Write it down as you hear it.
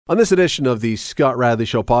On this edition of the Scott Radley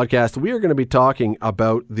Show podcast, we are going to be talking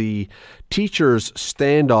about the teachers'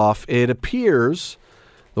 standoff. It appears,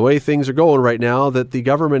 the way things are going right now, that the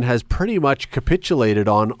government has pretty much capitulated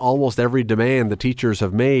on almost every demand the teachers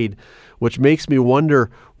have made, which makes me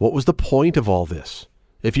wonder, what was the point of all this?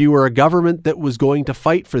 If you were a government that was going to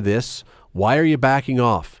fight for this, why are you backing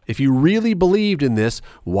off? If you really believed in this,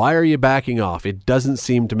 why are you backing off? It doesn't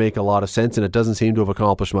seem to make a lot of sense, and it doesn't seem to have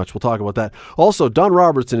accomplished much. We'll talk about that. Also, Don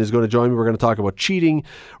Robertson is going to join me. We're going to talk about cheating.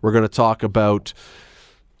 We're going to talk about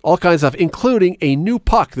all kinds of stuff, including a new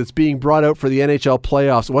puck that's being brought out for the NHL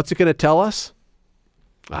playoffs. What's it going to tell us?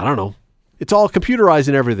 I don't know. It's all computerized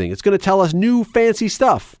and everything. It's going to tell us new fancy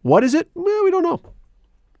stuff. What is it? Well, we don't know.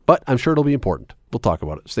 But I'm sure it'll be important. We'll talk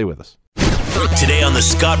about it. Stay with us. Today on the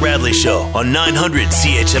Scott Radley Show on 900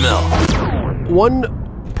 CHML.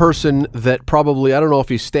 One person that probably, I don't know if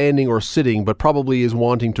he's standing or sitting, but probably is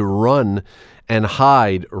wanting to run and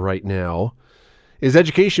hide right now is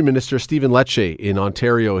Education Minister Stephen Lecce in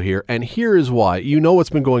Ontario here. And here is why. You know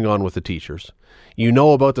what's been going on with the teachers. You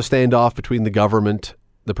know about the standoff between the government,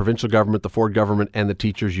 the provincial government, the Ford government, and the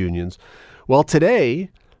teachers' unions. Well,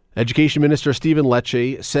 today, Education Minister Stephen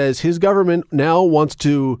Lecce says his government now wants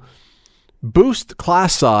to boost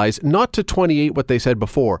class size, not to 28, what they said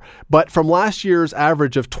before, but from last year's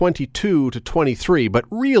average of 22 to 23. But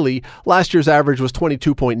really, last year's average was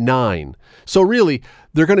 22.9. So really,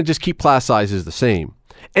 they're going to just keep class sizes the same.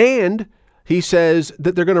 And he says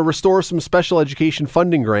that they're going to restore some special education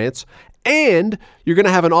funding grants, and you're going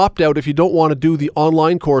to have an opt-out if you don't want to do the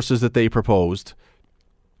online courses that they proposed,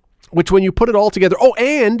 which when you put it all together,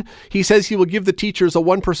 and he says he will give the teachers a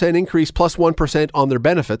 1% increase plus 1% on their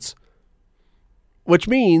benefits. Which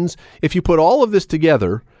means if you put all of this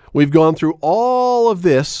together, we've gone through all of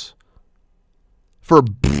this for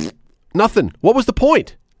nothing. What was the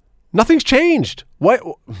point? Nothing's changed. What?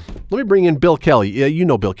 Let me bring in Bill Kelly. Yeah, you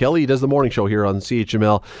know Bill Kelly. He does the morning show here on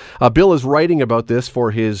CHML. Bill is writing about this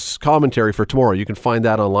for his commentary for tomorrow. You can find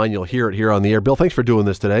that online. You'll hear it here on the air. Bill, thanks for doing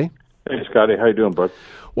this today. Hey, Scotty. How you doing, bud?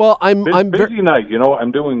 Well, I'm busy night. You know,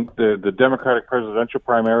 I'm doing the Democratic presidential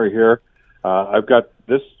primary here. I've got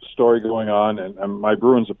this story going on, and my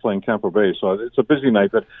Bruins are playing Tampa Bay, so it's a busy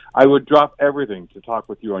night. But I would drop everything to talk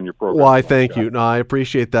with you on your program. Well, I thank you. No, I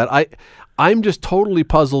appreciate that. I'm just totally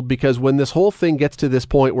puzzled because when this whole thing gets to this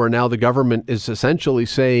point where now the government is essentially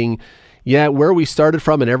saying, yeah, where we started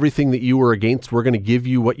from and everything that you were against, we're going to give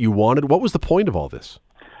you what you wanted. What was the point of all this?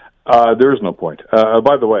 There is no point.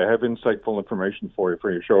 By the way, I have insightful information for you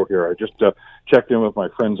for your show here. I just checked in with my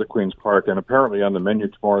friends at Queen's Park, and apparently on the menu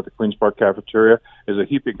tomorrow at the Queen's Park cafeteria is a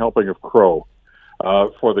heaping helping of crow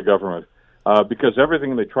for the government, because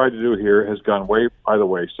everything they tried to do here has gone way by the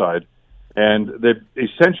wayside, and they've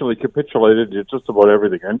essentially capitulated to just about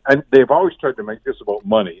everything. And they've always tried to make this about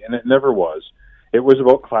money, and it never was. It was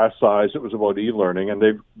about class size. It was about e-learning,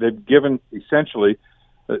 and they've given essentially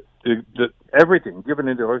everything, given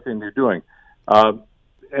into everything they're doing.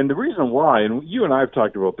 And the reason why, and you and I have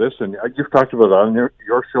talked about this, and you've talked about it on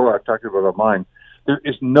your show, I've talked about it on mine, there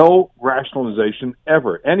is no rationalization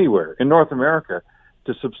ever, anywhere in North America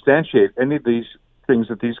to substantiate any of these things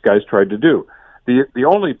that these guys tried to do. The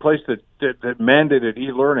only place that mandated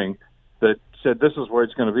e-learning that said this is where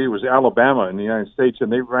it's going to be was Alabama in the United States,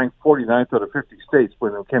 and they ranked 49th out of 50 states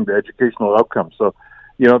when it came to educational outcomes. So,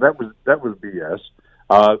 you know, that was BS.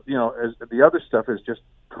 As the other stuff is just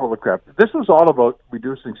total crap. This was all about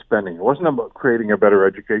reducing spending. It wasn't about creating a better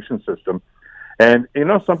education system. And you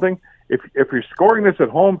know something? If you're scoring this at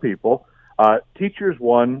home, people, teachers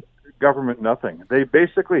won, government nothing. They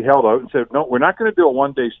basically held out and said, no, we're not going to do a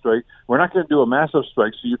one-day strike. We're not going to do a massive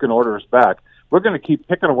strike so you can order us back. We're going to keep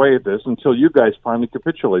picking away at this until you guys finally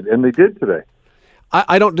capitulate. And they did today.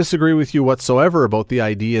 I don't disagree with you whatsoever about the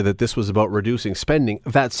idea that this was about reducing spending.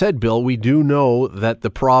 That said, Bill, we do know that the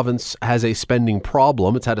province has a spending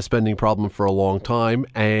problem. It's had a spending problem for a long time,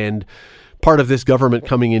 and part of this government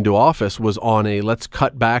coming into office was on a let's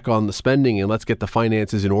cut back on the spending and let's get the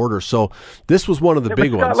finances in order. So this was one of the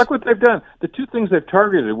big ones. Look what they've done. The two things they've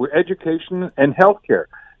targeted were education and healthcare.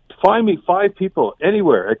 Find me 5 people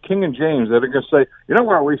anywhere at King and James that are going to say, you know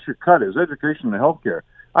where we should cut is education and healthcare.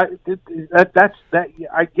 I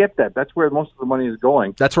get that. That's where most of the money is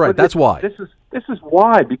going. That's right. That's why. This is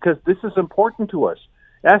why, because this is important to us.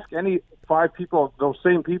 Ask any 5 people, those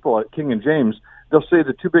same people at King and James, they'll say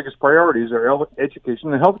the 2 biggest priorities are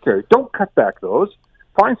education and healthcare. Don't cut back those.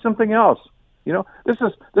 Find something else. This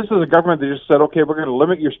is a government that just said, okay, we're going to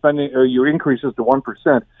limit your spending or your increases to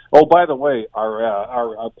 1%. Oh, by the way,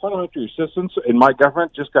 our parliamentary assistants in my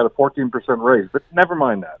government just got a 14% raise. But never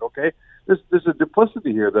mind that. Okay, there's a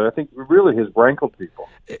duplicity here that I think really has rankled people.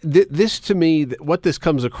 This, to me, what this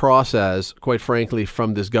comes across as, quite frankly,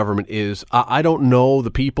 from this government is I don't know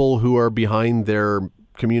the people who are behind their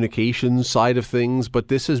communications side of things, but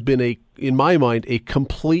this has been in my mind, a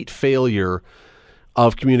complete failure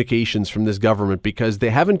of communications from this government because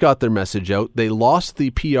they haven't got their message out. They lost the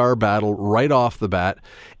PR battle right off the bat,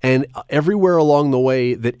 and everywhere along the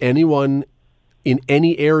way that anyone in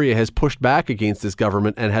any area has pushed back against this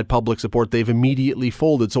government and had public support, they've immediately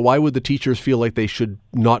folded. So why would the teachers feel like they should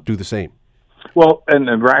not do the same? Well, and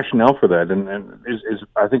rationale for that, and is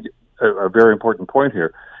I think a very important point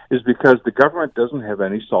here, is because the government doesn't have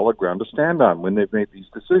any solid ground to stand on when they've made these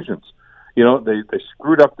decisions. They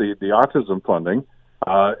screwed up the autism funding.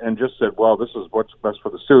 And just said, well, this is what's best for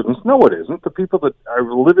the students. No, it isn't. The people that are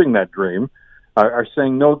living that dream are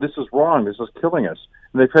saying, no, this is wrong. This is killing us.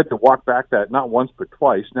 And they've had to walk back that not once but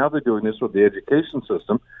twice. Now they're doing this with the education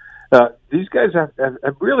system. These guys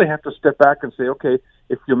really have to step back and say, okay,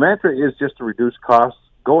 if your mantra is just to reduce costs,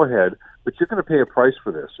 go ahead, but you're going to pay a price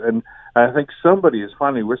for this. And I think somebody has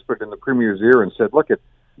finally whispered in the Premier's ear and said, look,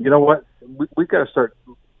 you know what, we've got to start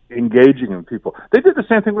engaging in people. They did the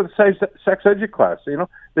same thing with the sex edu class.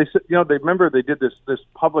 They said, they remember they did this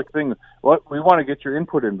public thing. Well, we want to get your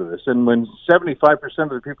input into this. And when 75% of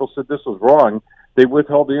the people said this was wrong, they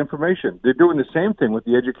withheld the information. They're doing the same thing with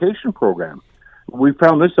the education program. We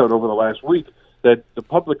found this out over the last week, that the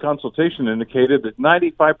public consultation indicated that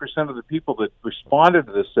 95% of the people that responded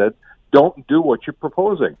to this said, don't do what you're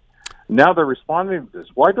proposing. Now they're responding to this.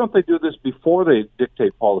 Why don't they do this before they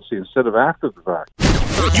dictate policy instead of after the fact?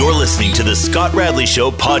 You're listening to the Scott Radley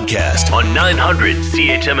Show podcast on 900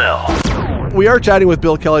 CHML. We are chatting with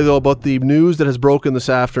Bill Kelly, though, about the news that has broken this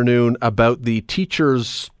afternoon about the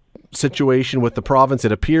teachers' situation with the province.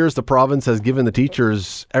 It appears the province has given the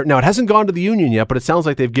teachers, now it hasn't gone to the union yet, but it sounds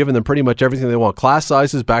like they've given them pretty much everything they want. Class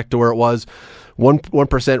sizes back to where it was,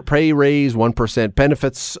 1% pay raise, 1%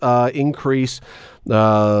 benefits increase,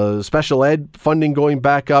 special ed funding going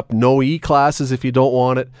back up, no E-classes if you don't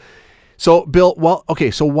want it. So, Bill,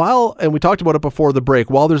 and we talked about it before the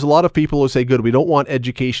break, while there's a lot of people who say, good, we don't want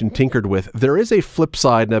education tinkered with, there is a flip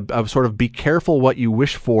side of sort of be careful what you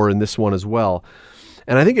wish for in this one as well.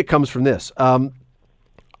 And I think it comes from this.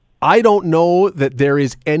 I don't know that there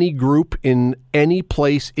is any group in any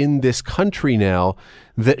place in this country now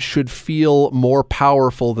that should feel more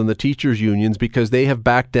powerful than the teachers' unions because they have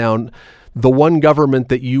backed down the one government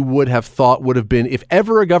that you would have thought would have been, if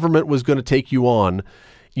ever a government was going to take you on,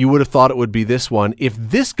 you would have thought it would be this one. If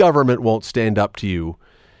this government won't stand up to you,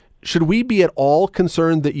 should we be at all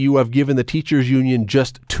concerned that you have given the teachers' union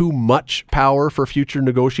just too much power for future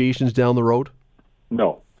negotiations down the road?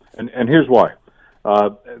 No. And here's why.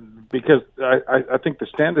 Because I think the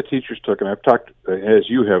stand the teachers took, and I've talked, as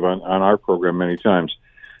you have on our program many times,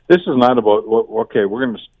 this is not about, okay, we're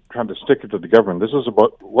going to try to stick it to the government. This is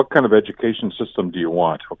about what kind of education system do you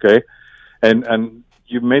want, okay? And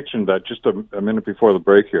you mentioned that just a minute before the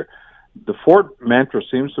break here. The Ford mantra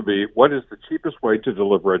seems to be, what is the cheapest way to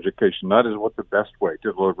deliver education? That is what the best way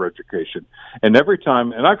to deliver education. And every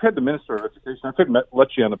time, and I've had the Minister of Education, I've had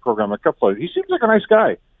Lecce on the program a couple of times. He seems like a nice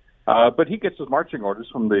guy. But he gets his marching orders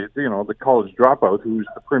from the college dropout, who's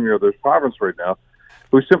the premier of this province right now,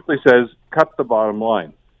 who simply says, cut the bottom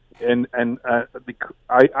line. And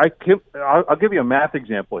I'll give you a math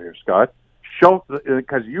example here, Scott.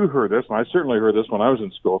 Because you heard this, and I certainly heard this when I was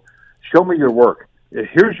in school. Show me your work.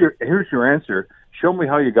 Here's your answer. Show me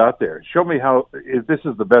how you got there. Show me how this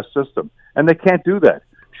is the best system. And they can't do that.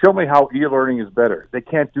 Show me how e-learning is better. They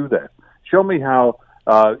can't do that. Show me how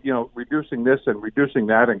reducing this and reducing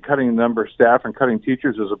that and cutting the number of staff and cutting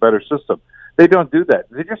teachers is a better system. They don't do that.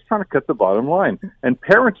 They're just trying to cut the bottom line. And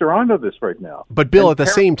parents are onto this right now. But Bill, at the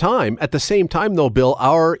same time though, Bill,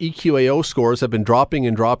 our EQAO scores have been dropping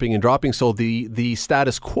and dropping and dropping, so the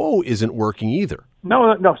status quo isn't working either.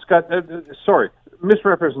 No, Scott, sorry,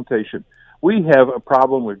 misrepresentation. We have a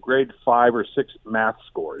problem with grade 5 or 6 math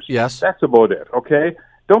scores. Yes. That's about it, okay?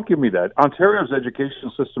 Don't give me that. Ontario's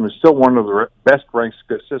education system is still one of the best-ranked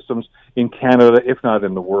systems in Canada, if not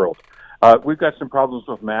in the world. We've got some problems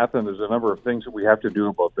with math, and there's a number of things that we have to do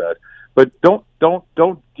about that. But don't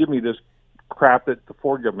give me this crap that the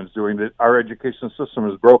Ford government's doing, that our education system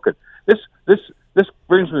is broken. This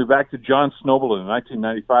brings me back to John Snowball in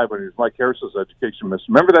 1995 when he was Mike Harris's education minister.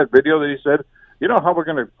 Remember that video that he said, you know how we're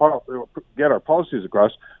going to get our policies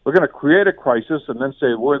across? We're going to create a crisis and then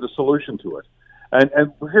say we're the solution to it.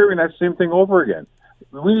 And we're hearing that same thing over again.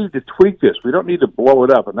 We need to tweak this. We don't need to blow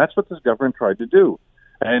it up. And that's what this government tried to do.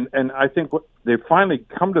 And I think they've finally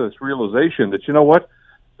come to this realization that, you know what,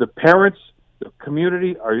 the parents, the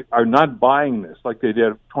community are not buying this like they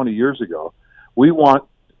did 20 years ago. We want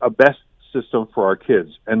a best system for our kids.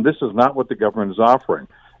 And this is not what the government is offering.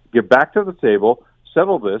 Get back to the table,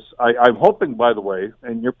 settle this. I'm hoping, by the way,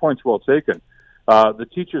 and your point's well taken, the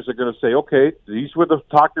teachers are going to say, okay, these were the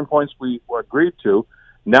talking points we agreed to.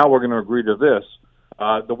 Now we're going to agree to this.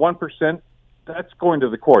 The 1%, that's going to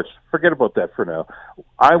the courts. Forget about that for now.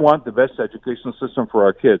 I want the best education system for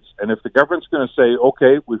our kids. And if the government's going to say,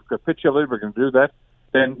 okay, we've capitulated, we're going to do that,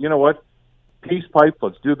 then you know what? Peace pipe,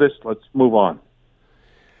 let's do this, let's move on.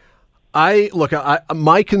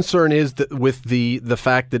 My concern is that with the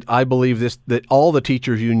fact that I believe that all the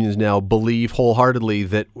teachers unions now believe wholeheartedly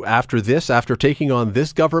that after taking on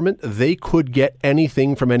this government, they could get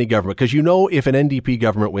anything from any government. Because if an NDP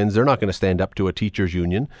government wins, they're not going to stand up to a teachers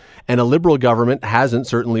union. And a Liberal government hasn't,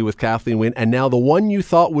 certainly with Kathleen Wynne. And now the one you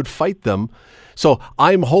thought would fight them. So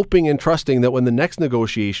I'm hoping and trusting that when the next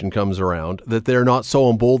negotiation comes around, that they're not so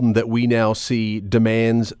emboldened that we now see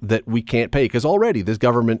demands that we can't pay. Because already this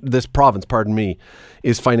province,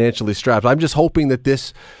 is financially strapped. I'm just hoping that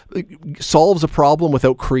this solves a problem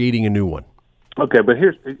without creating a new one. Okay, but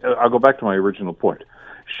I'll go back to my original point.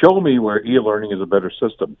 Show me where e-learning is a better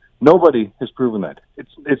system. Nobody has proven that.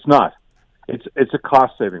 It's not. It's a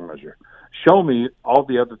cost-saving measure. Show me all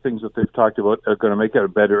the other things that they've talked about are going to make it a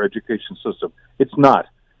better education system. It's not.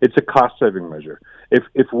 It's a cost-saving measure.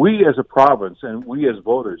 If we as a province and we as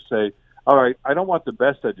voters say, all right, I don't want the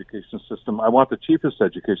best education system, I want the cheapest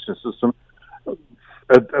education system,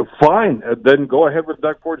 fine, then go ahead with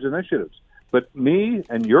Doug Ford's initiatives. But me,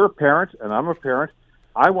 and you're a parent, and I'm a parent,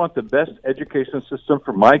 I want the best education system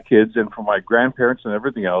for my kids and for my grandparents and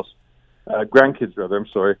everything else, grandkids rather, I'm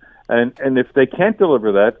sorry. And if they can't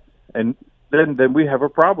deliver that, and then we have a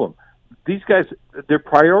problem. These guys, their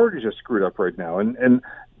priorities are screwed up right now, and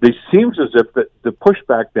it seems as if the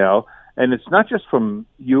pushback now, and it's not just from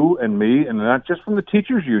you and me, and not just from the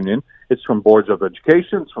teachers union, it's from boards of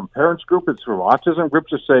education, it's from parents group, it's from autism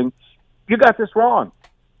groups, are saying, you got this wrong.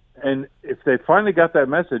 And if they finally got that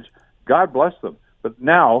message, God bless them. But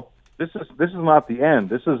now, this is not the end.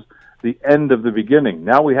 This is the end of the beginning.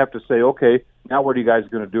 Now we have to say, okay, now what are you guys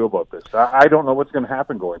going to do about this? I don't know what's going to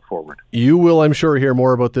happen going forward. You will, I'm sure, hear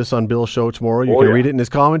more about this on Bill's show tomorrow. You can read it in his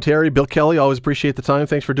commentary. Bill Kelly, always appreciate the time.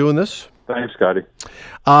 Thanks for doing this. Thanks, Scotty.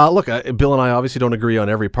 Look, Bill and I obviously don't agree on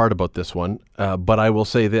every part about this one, but I will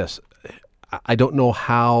say this. I don't know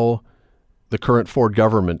how the current Ford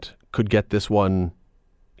government could get this one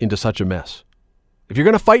into such a mess. If you're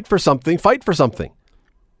going to fight for something, fight for something.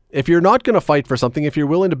 If you're not going to fight for something, if you're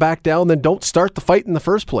willing to back down, then don't start the fight in the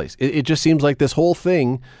first place. It just seems like this whole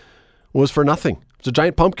thing was for nothing. It's a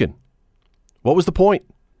giant pumpkin. What was the point?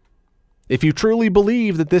 If you truly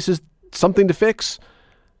believe that this is something to fix,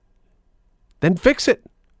 then fix it.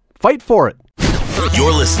 Fight for it.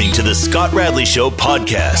 You're listening to the Scott Radley Show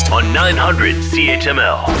podcast on 900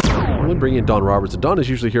 CHML. I'm going to bring in Don Robertson. Don is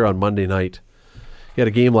usually here on Monday night. He had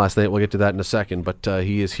a game last night. We'll get to that in a second. But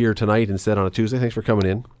he is here tonight instead on a Tuesday. Thanks for coming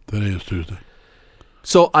in. Today is Tuesday.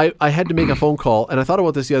 So I had to make a phone call, and I thought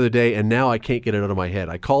about this the other day, and now I can't get it out of my head.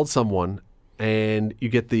 I called someone, and you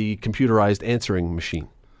get the computerized answering machine.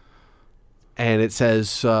 And it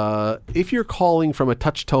says, if you're calling from a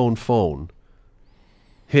touch-tone phone,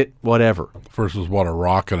 hit whatever. First was what, a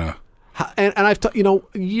rock and a and I've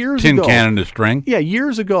years tin ago. can and a string? Yeah,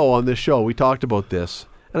 years ago on this show, we talked about this.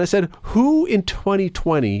 And I said, who in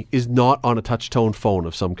 2020 is not on a touch-tone phone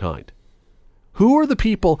of some kind? Who are the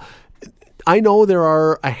people? I know there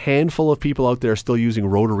are a handful of people out there still using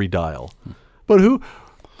rotary dial. But who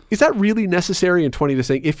is that really necessary in 2020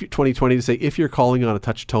 to say if you're calling on a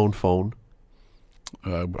touch-tone phone?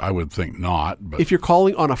 I would think not. But if you're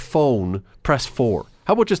calling on a phone, press 4.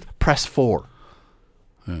 How about just press 4?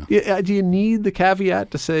 Yeah. Do you need the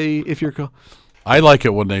caveat to say if you're I like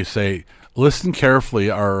it when they say, listen carefully,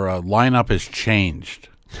 our lineup has changed.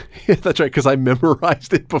 Yeah, that's right, because I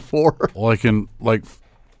memorized it before. Like you've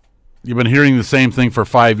been hearing the same thing for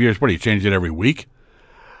 5 years. What, do you change it every week?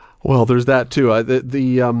 Well, there's that too.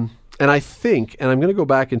 And I think, and I'm going to go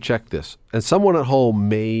back and check this, and someone at home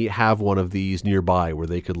may have one of these nearby where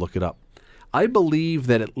they could look it up. I believe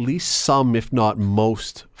that at least some, if not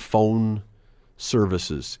most, phone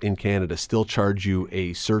services in Canada still charge you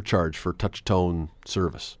a surcharge for touch-tone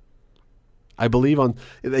service. I believe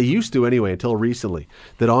they used to anyway until recently,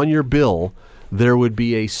 that on your bill there would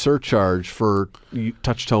be a surcharge for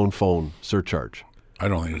touch-tone phone surcharge. I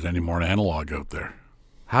don't think there's any more analog out there.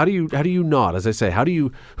 How do you not? As I say,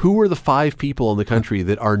 who are the 5 people in the country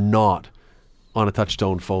that are not on a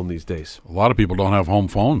touch-tone phone these days? A lot of people don't have home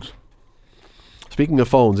phones. Speaking of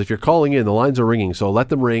phones, if you're calling in, the lines are ringing, so let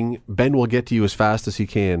them ring. Ben will get to you as fast as he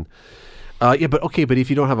can. But if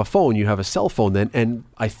you don't have a phone, you have a cell phone then, and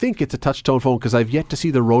I think it's a touch-tone phone because I've yet to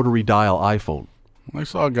see the rotary dial iPhone. I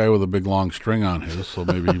saw a guy with a big long string on his, so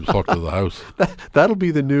maybe he was hooked to the house. That'll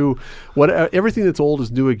be the new. Everything that's old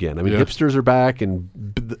is new again. I mean, hipsters are back, and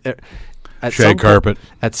shag carpet.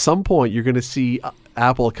 At some point, you're going to see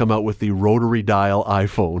Apple come out with the rotary dial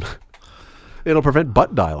iPhone. It'll prevent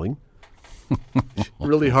butt dialing.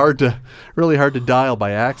 really hard to dial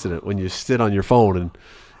by accident when you sit on your phone and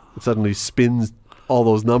it suddenly spins all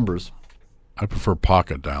those numbers. I prefer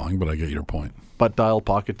pocket dialing, but I get your point. Butt dial,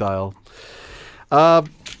 pocket dial. There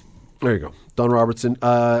you go. Don Robertson.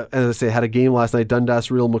 As I say, had a game last night.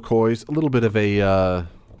 Dundas Real McCoys. A little bit of a,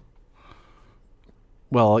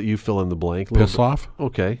 you fill in the blank. Piss off?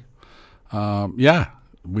 Okay.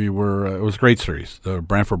 We were. It was a great series. The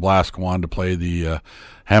Brantford Blast go on to play the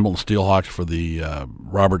Hamilton Steelhawks for the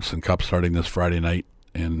Robertson Cup starting this Friday night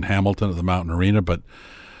in Hamilton at the Mountain Arena. But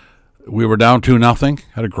we were down 2-0.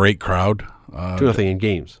 Had a great crowd. 2-0 in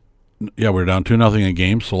games. Yeah, we were down 2-0 in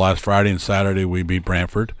games. So last Friday and Saturday we beat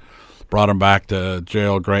Brantford. Brought them back to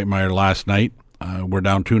JL Greitmeyer last night. We're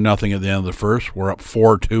down 2-0 at the end of the first. We're up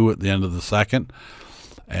 4-2 at the end of the second.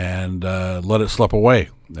 And let it slip away.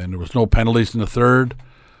 And there was no penalties in the third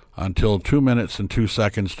until 2 minutes and 2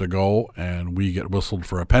 seconds to go. And we get whistled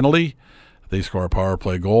for a penalty. They score a power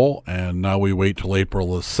play goal. And now we wait till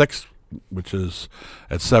April the 6th, which is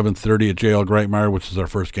at 7:30 at JL Greitmeyer, which is our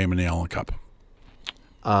first game in the Allen Cup.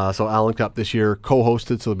 So Allen Cup this year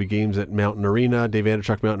co-hosted, so there'll be games at Mountain Arena, Dave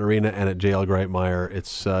Anderchuk Mountain Arena, and at JL Greitmeyer.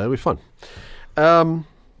 It'll be fun. A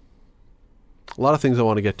lot of things I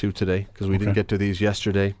want to get to today because we didn't get to these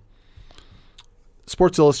yesterday.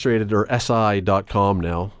 Sports Illustrated, or SI.com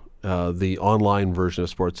now, the online version of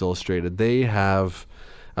Sports Illustrated, they have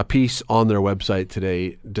a piece on their website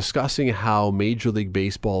today discussing how Major League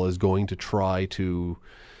Baseball is going to try to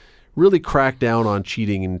really crack down on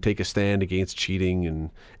cheating and take a stand against cheating.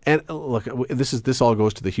 And look, this all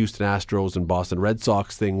goes to the Houston Astros and Boston Red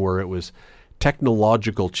Sox thing where it was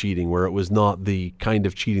technological cheating, where it was not the kind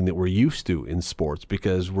of cheating that we're used to in sports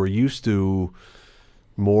because we're used to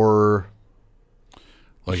more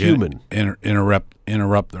like human.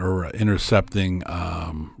 Interrupt or intercepting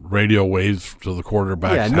radio waves to the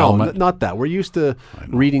quarterback's helmet. Not that. We're used to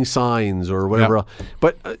reading signs or whatever else.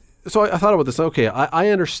 But so I thought about this. Okay, I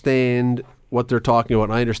understand what they're talking about,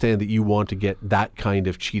 and I understand that you want to get that kind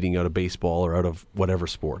of cheating out of baseball or out of whatever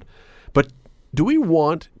sport. But do we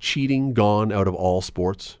want cheating gone out of all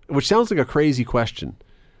sports? Which sounds like a crazy question.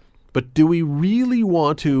 But do we really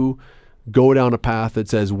want to go down a path that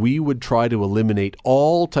says we would try to eliminate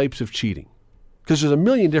all types of cheating? Because there's a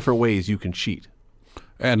million different ways you can cheat.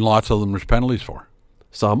 And lots of them there's penalties for.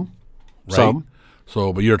 Some. Right? Some.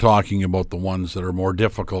 So, but you're talking about the ones that are more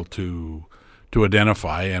difficult to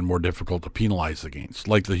identify and more difficult to penalize against,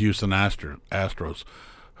 like the Houston Astros,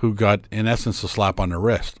 who got, in essence, a slap on the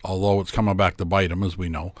wrist, although it's coming back to bite them, as we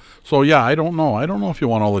know. So, yeah, I don't know. I don't know if you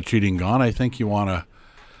want all the cheating gone. I think you want to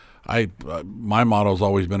my motto's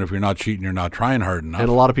always been, if you're not cheating, you're not trying hard enough. And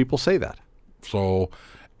a lot of people say that. So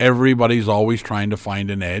everybody's always trying to find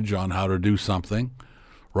an edge on how to do something.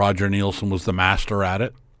 Roger Nielsen was the master at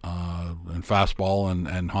it in fastball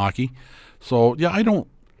and hockey. So, yeah, I don't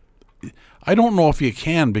know if you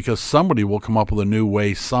can, because somebody will come up with a new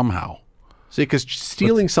way somehow. See, because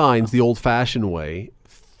stealing signs the old-fashioned way,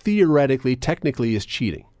 theoretically, technically, is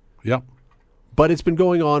cheating. Yep. But it's been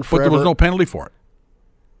going on forever. But there was no penalty for it.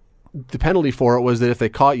 The penalty for it was that if they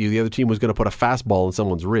caught you, the other team was going to put a fastball in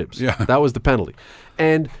someone's ribs. Yeah. That was the penalty.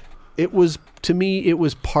 And it was, to me, it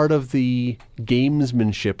was part of the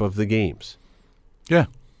gamesmanship of the games. Yeah.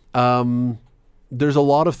 There's a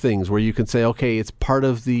lot of things where you can say, okay, it's part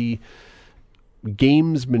of the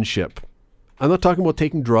gamesmanship. I'm not talking about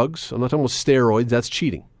taking drugs. I'm not talking about steroids. That's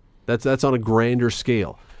cheating. That's on a grander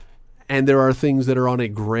scale. And there are things that are on a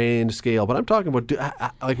grand scale. But I'm talking about,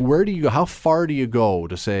 like, where do you go? How far do you go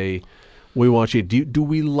to say we want you? Do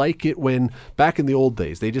we like it when, back in the old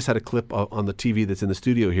days, they just had a clip on the TV that's in the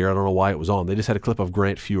studio here. I don't know why it was on. They just had a clip of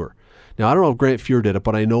Grant Fuhr. Now, I don't know if Grant Fuhr did it,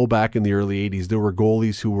 but I know back in the early 80s, there were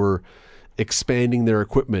goalies who were expanding their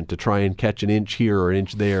equipment to try and catch an inch here or an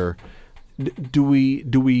inch there. Do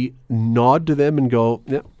we nod to them and go,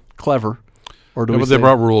 yeah, clever? Or do we say, they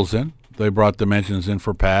brought rules in. They brought dimensions in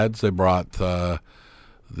for pads. They brought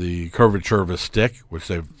the curvature of a stick, which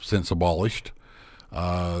they've since abolished.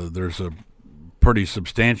 There's a pretty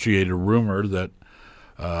substantiated rumor that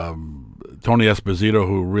Tony Esposito,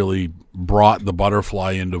 who really brought the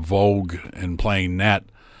butterfly into vogue in playing net,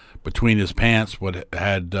 between his pants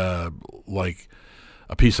had like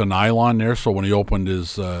a piece of nylon there, so when he opened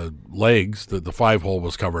his legs, the 5-hole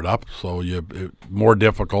was covered up, so more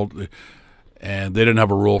difficult, and they didn't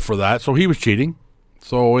have a rule for that, so he was cheating.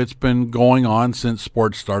 So it's been going on since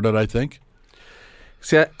sports started, I think.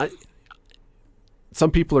 See, some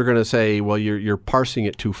people are going to say, well, you're parsing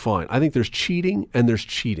it too fine. I think there's cheating and there's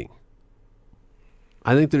cheating.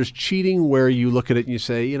 I think there's cheating where you look at it and you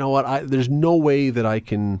say, you know what, there's no way that I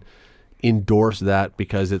can endorse that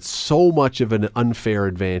because it's so much of an unfair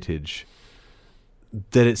advantage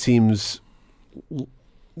that it seems,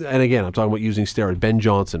 and again, I'm talking about using steroids. Ben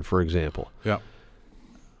Johnson, for example. Yeah.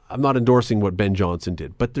 I'm not endorsing what Ben Johnson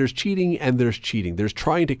did, but there's cheating and there's cheating. There's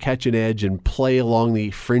trying to catch an edge and play along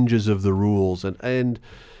the fringes of the rules, and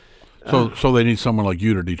so they need someone like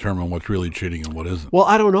you to determine what's really cheating and what isn't. Well,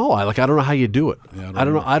 I don't know. I don't know how you do it. Yeah, I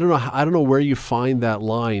don't know where you find that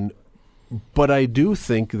line, but I do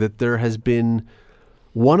think that there has been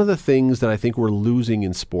one of the things that I think we're losing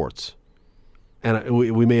in sports, and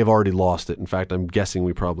we may have already lost it. In fact, I'm guessing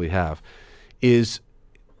we probably have, is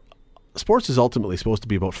sports is ultimately supposed to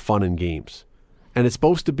be about fun and games. And it's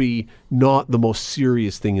supposed to be not the most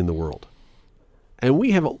serious thing in the world. And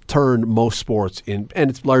we have turned most sports and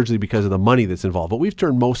it's largely because of the money that's involved, but we've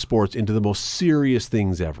turned most sports into the most serious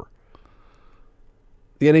things ever.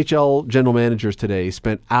 The NHL general managers today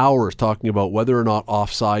spent hours talking about whether or not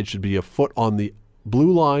offside should be a foot on the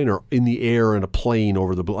blue line or in the air in a plane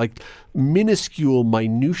over the blue, like minuscule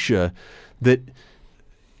minutia that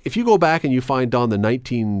if you go back and you find on the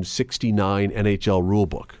 1969 NHL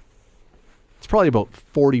rulebook, it's probably about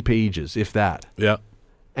 40 pages, if that. Yeah.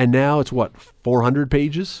 And now it's 400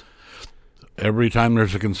 pages? Every time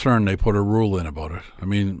there's a concern, they put a rule in about it. I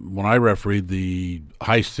mean, when I refereed the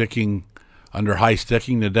under high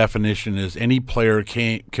sticking, the definition is any player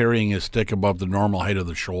carrying his stick above the normal height of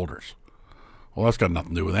the shoulders. Well, that's got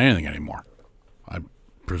nothing to do with anything anymore. I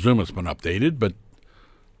presume it's been updated, but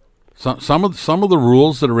some of the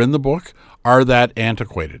rules that are in the book are that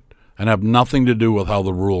antiquated and have nothing to do with how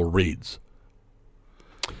the rule reads.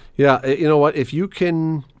 Yeah, you know what? If you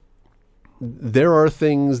can, there are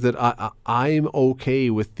things that I'm okay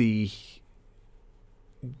with the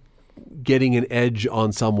getting an edge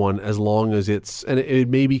on someone as long as it's, and it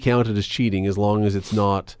may be counted as cheating as long as it's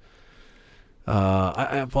not.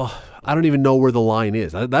 I don't even know where the line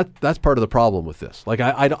is. That's part of the problem with this. Like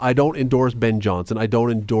I don't endorse Ben Johnson. I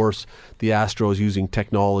don't endorse the Astros using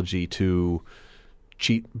technology to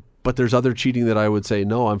cheat. But there's other cheating that I would say,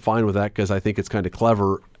 no, I'm fine with that because I think it's kind of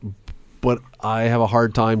clever. But I have a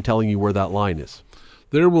hard time telling you where that line is.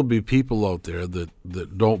 There will be people out there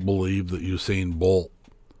that don't believe that Usain Bolt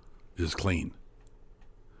is clean.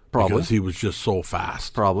 Probably. Because he was just so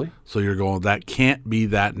fast. Probably. So you're going, that can't be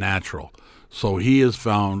that natural. So he has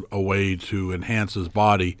found a way to enhance his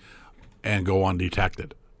body and go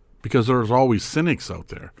undetected. Because there's always cynics out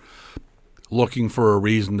there looking for a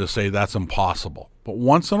reason to say that's impossible. But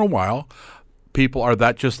once in a while, people are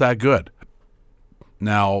just that good.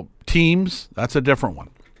 Now, teams, that's a different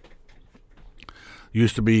one.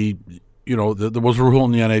 Used to be, there was a rule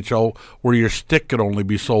in the NHL where your stick could only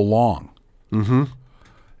be so long. Mm-hmm.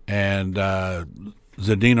 And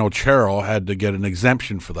Zdeno Chara had to get an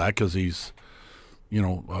exemption for that because he's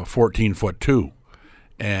 14'2".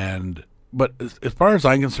 But as far as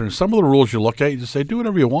I'm concerned, some of the rules you look at, you just say, do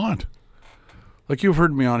whatever you want. Like you've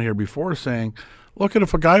heard me on here before saying, look at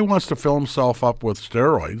if a guy wants to fill himself up with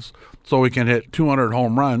steroids so he can hit 200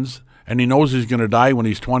 home runs and he knows he's going to die when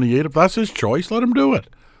he's 28, if that's his choice, let him do it.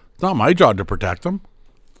 It's not my job to protect him.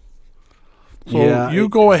 So you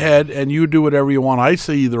go ahead and you do whatever you want. I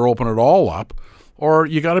say either open it all up or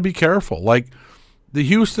you got to be careful. Like the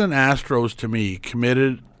Houston Astros, to me,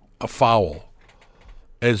 committed a foul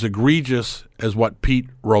as egregious as what Pete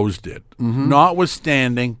Rose did,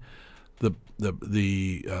 notwithstanding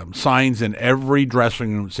the signs in every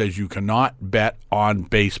dressing room that says you cannot bet on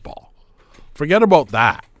baseball. Forget about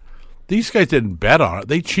that. These guys didn't bet on it.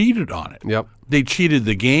 They cheated on it. Yep. They cheated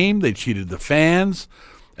the game. They cheated the fans.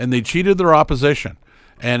 And they cheated their opposition.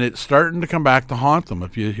 And it's starting to come back to haunt them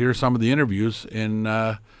if you hear some of the interviews in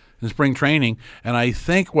spring training. And I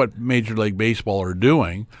think what Major League Baseball are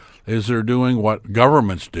doing is they're doing what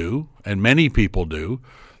governments do, and many people do.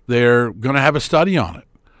 They're going to have a study on it,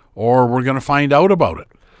 or we're going to find out about it,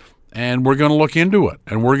 and we're going to look into it,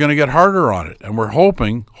 and we're going to get harder on it. And we're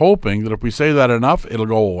hoping that if we say that enough, it'll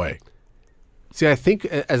go away. See, I think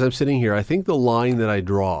as I'm sitting here, I think the line that I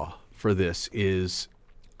draw for this is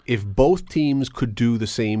if both teams could do the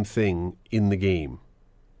same thing in the game,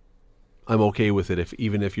 I'm okay with it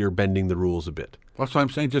even if you're bending the rules a bit. That's what I'm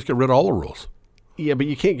saying. Just get rid of all the rules. Yeah, but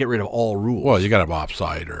you can't get rid of all rules. Well, you got to have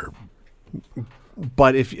offside or.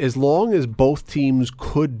 But as long as both teams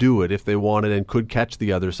could do it if they wanted and could catch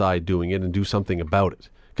the other side doing it and do something about it.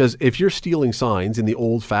 Because if you're stealing signs in the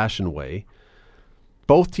old-fashioned way,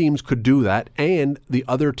 both teams could do that, and the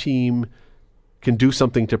other team can do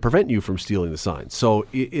something to prevent you from stealing the signs. So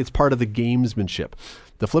it's part of the gamesmanship.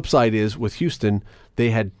 The flip side is, with Houston,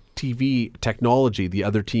 they had TV technology the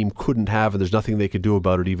other team couldn't have, and there's nothing they could do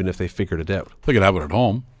about it even if they figured it out. They could have it at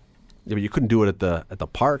home. Yeah, but you couldn't do it at the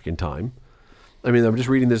park in time. I mean, I'm just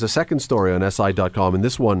reading, there's a second story on SI.com, and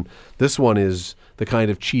this one is the kind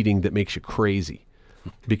of cheating that makes you crazy.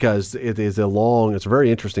 Because it's a very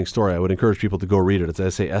interesting story. I would encourage people to go read it.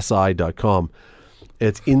 It's SI.com.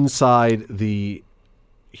 It's inside the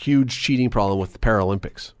huge cheating problem with the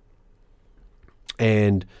Paralympics.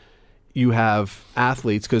 And you have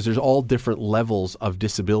athletes, because there's all different levels of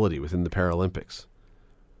disability within the Paralympics.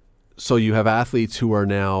 So you have athletes who are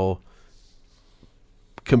now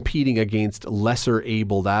competing against lesser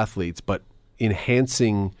abled athletes, but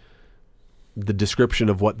enhancing the description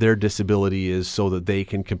of what their disability is so that they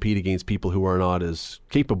can compete against people who are not as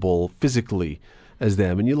capable physically as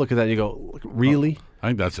them. And you look at that and you go, really? I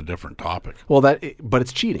think that's a different topic. Well, but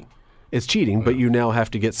it's cheating. It's cheating, but you now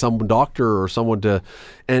have to get some doctor or someone to,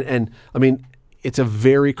 and I mean, it's a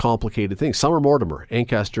very complicated thing. Summer Mortimer,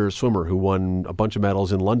 Ancaster swimmer who won a bunch of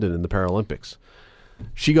medals in London in the Paralympics,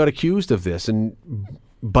 she got accused of this,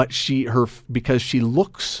 but because she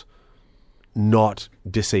looks not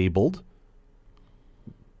disabled,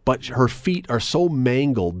 but her feet are so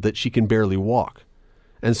mangled that she can barely walk.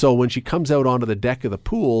 And so when she comes out onto the deck of the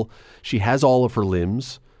pool, she has all of her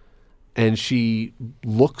limbs, and she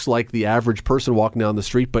looks like the average person walking down the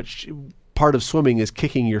street, but part of swimming is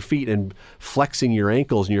kicking your feet and flexing your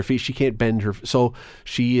ankles and your feet. She can't bend her. So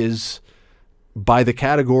she is, by the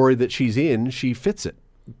category that she's in, she fits it.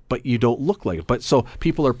 But you don't look like it. But so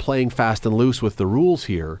people are playing fast and loose with the rules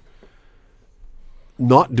here,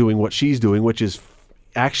 not doing what she's doing, which is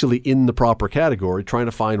actually in the proper category, trying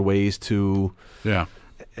to find ways to. Yeah,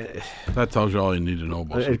 that tells you all you need to know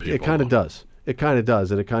about some people. It kind of does. It kind of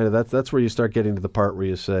does, and it kind of that's where you start getting to the part where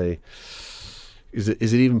you say, is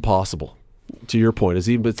it even possible? To your point,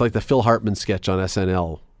 it's like the Phil Hartman sketch on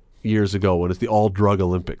SNL years ago when it's the all drug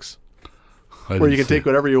Olympics. Where you can take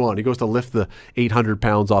whatever you want. He goes to lift the 800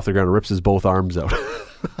 pounds off the ground and rips his both arms out.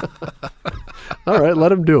 All right, let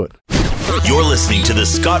him do it. You're listening to the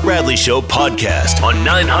Scott Radley Show podcast on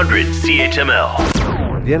 900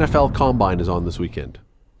 CHML. The NFL Combine is on this weekend.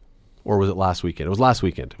 Or was it last weekend? It was last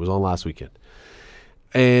weekend. It was on last weekend.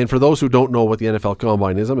 And for those who don't know what the NFL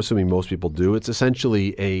Combine is, I'm assuming most people do, it's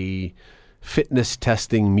essentially a fitness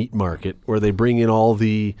testing meat market where they bring in all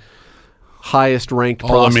the highest ranked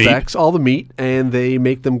prospects, all the meat, and they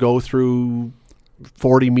make them go through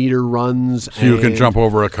 40-meter runs. So you can jump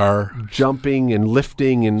over a car. Jumping and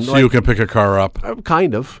lifting. And so you can pick a car up.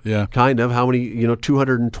 Kind of. Yeah. Kind of. How many,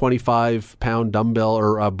 225-pound dumbbell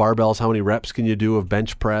or barbells, how many reps can you do of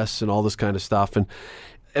bench press and all this kind of stuff. And,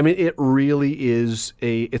 I mean, it really is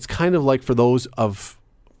it's kind of like for those of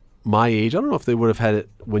my age, I don't know if they would have had it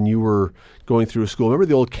when you were going through school. Remember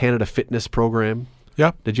the old Canada Fitness program?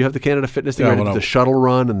 Yeah. Did you have the Canada Fitness thing? Yeah, the shuttle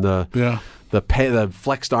run and the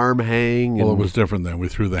flexed arm hang. Well, it was different then. We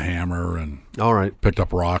threw the hammer and picked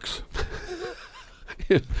up rocks.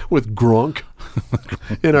 With Gronk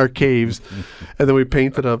in our caves. And then we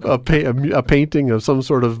painted a painting of some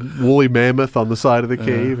sort of woolly mammoth on the side of the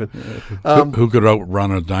cave. And, who could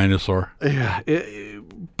outrun a dinosaur? Yeah.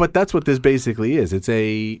 But that's what this basically is. It's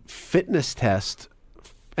a fitness test.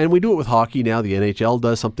 And we do it with hockey now. The NHL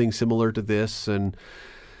does something similar to this. And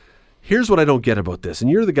here's what I don't get about this. And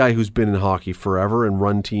you're the guy who's been in hockey forever and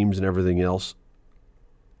run teams and everything else.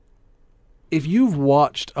 If you've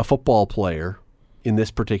watched a football player, in this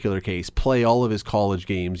particular case, play all of his college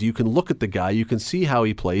games, you can look at the guy, you can see how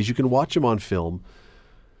he plays, you can watch him on film.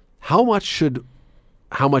 How much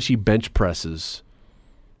he bench presses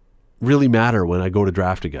really matter when I go to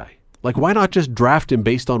draft a guy? Like, why not just draft him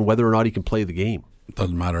based on whether or not he can play the game? It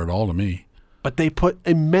doesn't matter at all to me. But they put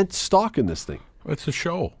immense stock in this thing. It's a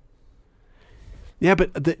show. Yeah,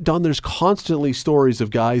 but Don, there's constantly stories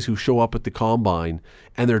of guys who show up at the combine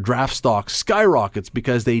and their draft stock skyrockets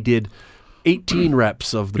because they did 18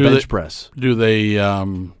 reps of the bench press. Do they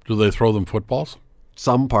throw them footballs?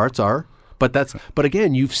 Some parts are, but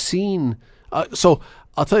again, you've seen. So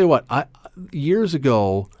I'll tell you what. Years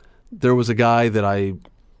ago, there was a guy that I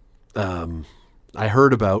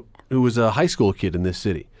heard about who was a high school kid in this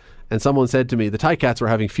city, and someone said to me the Ticats were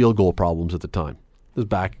having field goal problems at the time. It was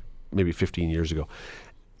back maybe 15 years ago,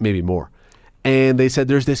 maybe more. And they said,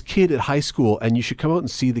 there's this kid at high school, and you should come out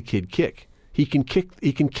and see the kid kick. He can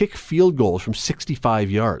kick field goals from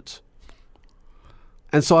 65 yards.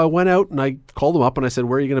 And so I went out and I called him up and I said,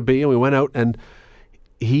 where are you going to be? And we went out and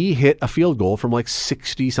he hit a field goal from like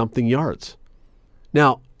 60-something yards.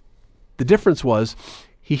 Now, the difference was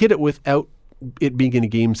he hit it without it being in a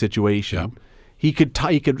game situation. Yep. He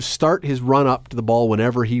could start his run up to the ball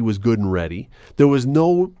whenever he was good and ready. There was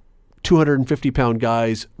no 250-pound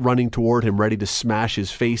guys running toward him ready to smash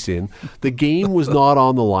his face in. The game was not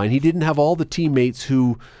on the line. He didn't have all the teammates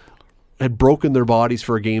who had broken their bodies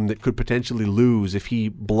for a game that could potentially lose if he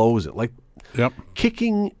blows it. Like,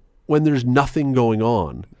 kicking when there's nothing going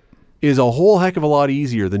on is a whole heck of a lot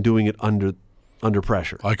easier than doing it under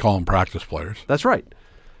pressure. I call them practice players. That's right.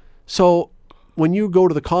 So when you go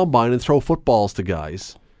to the combine and throw footballs to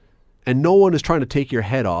guys and no one is trying to take your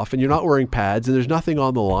head off and you're not wearing pads and there's nothing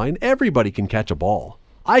on the line, everybody can catch a ball.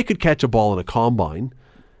 I could catch a ball in a combine.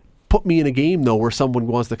 Put me in a game, though, where someone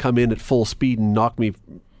wants to come in at full speed and knock me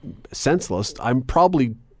senseless, I'm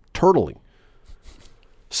probably turtling.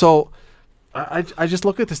 So I just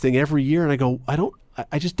look at this thing every year and I go,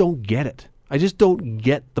 I just don't get it. I just don't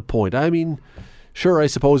get the point. I mean, sure, I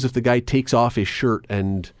suppose if the guy takes off his shirt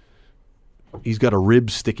and he's got a rib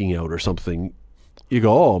sticking out or something, you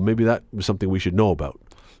go, oh, maybe that was something we should know about.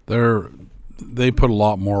 They put a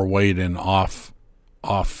lot more weight in off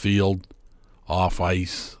field, off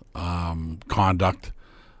ice conduct.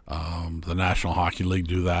 The National Hockey League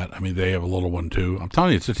do that. I mean, they have a little one too. I'm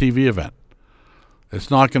telling you, it's a TV event.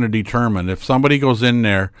 It's not going to determine if somebody goes in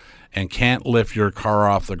there and can't lift your car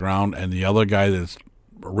off the ground, and the other guy that's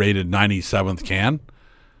rated 97th can.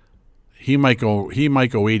 He might go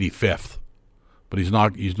 85th, but he's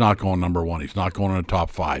not going number one. He's not going in the top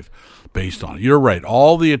 5 based on it. You're right.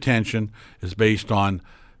 All the attention is based on.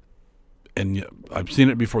 And I've seen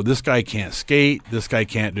it before. This guy can't skate. This guy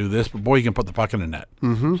can't do this. But boy, he can put the puck in the net.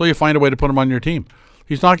 Mm-hmm. So you find a way to put him on your team.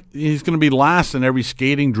 He's going to be last in every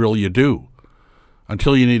skating drill you do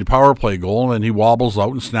until you need a power play goal, and he wobbles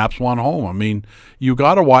out and snaps one home. I mean, you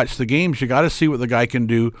got to watch the games. You got to see what the guy can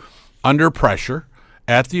do under pressure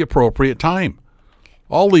at the appropriate time.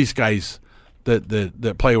 All these guys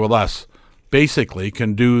that play with us basically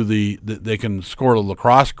can do they can score a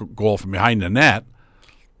lacrosse goal from behind the net.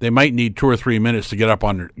 They might need 2 or 3 minutes to get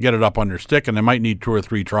it up on their stick, and they might need 2 or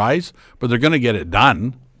 3 tries, but they're going to get it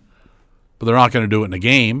done. But they're not going to do it in a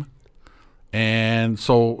game, and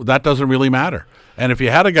so that doesn't really matter. And if you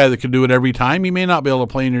had a guy that could do it every time, he may not be able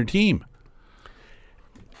to play in your team.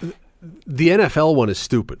 The NFL one is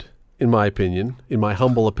stupid, in my opinion, in my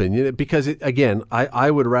humble opinion, because I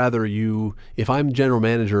would rather if I'm general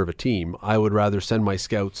manager of a team, I would rather send my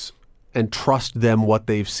scouts and trust them what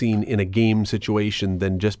they've seen in a game situation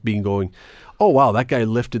than just going, oh, wow, that guy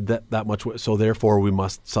lifted that much, so therefore we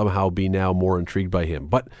must somehow be now more intrigued by him.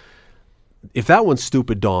 But if that one's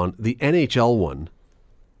stupid, Don, the NHL one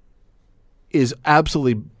is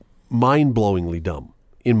absolutely mind-blowingly dumb,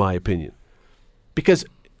 in my opinion, because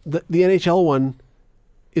the NHL one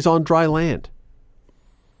is on dry land.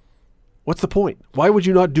 What's the point? Why would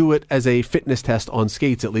you not do it as a fitness test on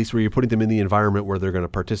skates, at least, where you're putting them in the environment where they're going to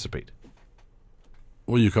participate?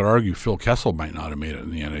 Well, you could argue Phil Kessel might not have made it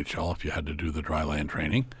in the NHL if you had to do the dry land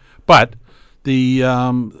training. But the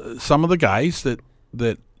some of the guys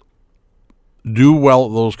that do well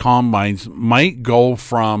at those combines might go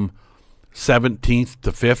from 17th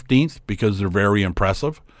to 15th because they're very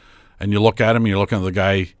impressive. And you look at them, you're looking at the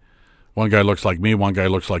guy. One guy looks like me, one guy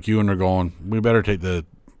looks like you, and they're going, we better take the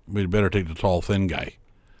tall, thin guy.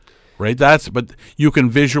 Right? But you can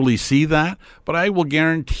visually see that. But I will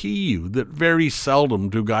guarantee you that very seldom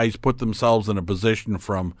do guys put themselves in a position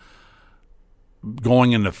from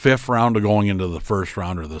going in the 5th round to going into the 1st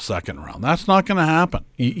round or the 2nd round. That's not going to happen.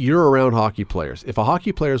 You're around hockey players. If a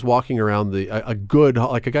hockey player is walking around a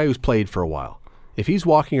guy who's played for a while, if he's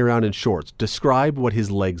walking around in shorts, describe what his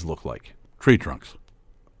legs look like. Tree trunks.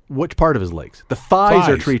 Which part of his legs? The thighs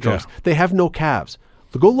are tree trunks. Yeah. They have no calves.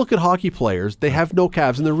 Go look at hockey players. They have no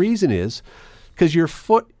calves. And the reason is because your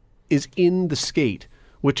foot is in the skate,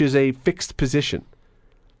 which is a fixed position.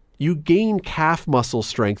 You gain calf muscle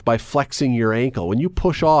strength by flexing your ankle. When you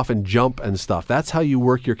push off and jump and stuff, that's how you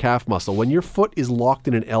work your calf muscle. When your foot is locked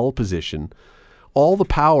in an L position, all the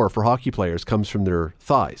power for hockey players comes from their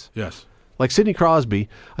thighs. Yes. Like Sidney Crosby,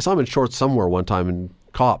 I saw him in shorts somewhere one time in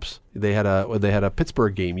Cops. They had a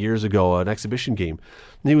Pittsburgh game years ago, an exhibition game,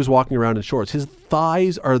 and he was walking around in shorts. His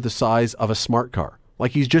thighs are the size of a smart car.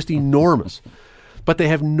 Like, he's just enormous. But they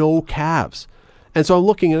have no calves. And so I'm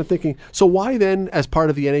looking and I'm thinking, so why then, as part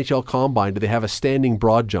of the NHL Combine, do they have a standing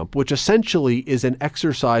broad jump, which essentially is an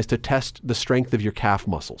exercise to test the strength of your calf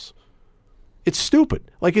muscles? It's stupid.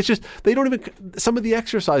 Like, it's just, they don't even, some of the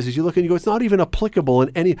exercises you look and you go, it's not even applicable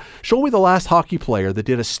in any, show me the last hockey player that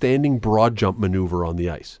did a standing broad jump maneuver on the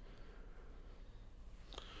ice.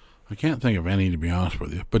 I can't think of any, to be honest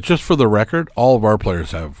with you. But just for the record, all of our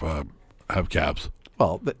players have calves.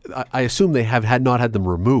 Well, I assume they have not had them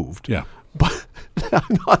removed. Yeah. But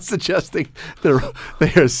I'm not suggesting they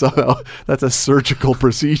are somehow, that's a surgical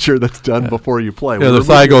procedure that's done before you play. Yeah, the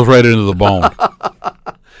thigh goes right into the bone.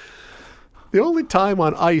 The only time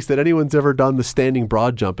on ice that anyone's ever done the standing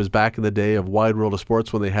broad jump is back in the day of Wide World of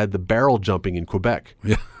Sports when they had the barrel jumping in Quebec.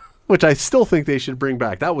 Yeah. Which I still think they should bring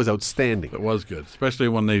back. That was outstanding. It was good, especially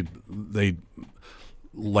when they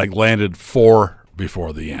like landed 4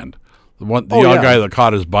 before the end. The young guy that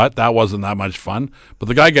caught his butt, that wasn't that much fun. But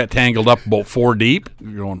the guy got tangled up about 4 deep.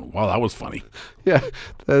 You're going, wow, that was funny. Yeah.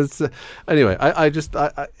 That's anyway. I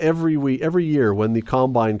every year when the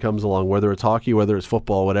Combine comes along, whether it's hockey, whether it's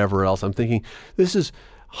football, whatever else, I'm thinking this is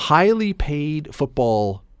highly paid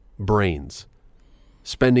football brains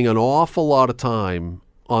spending an awful lot of time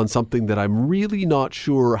on something that I'm really not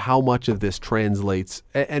sure how much of this translates,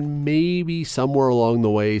 and maybe somewhere along the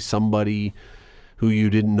way somebody who you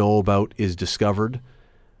didn't know about is discovered.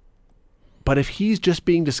 But if he's just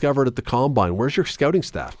being discovered at the Combine, where's your scouting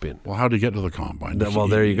staff been? Well, how do you get to the Combine? Well,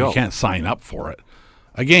 there you go. You can't sign up for it.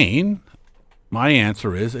 Again, my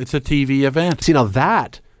answer is it's a TV event. See, now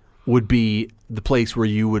that would be the place where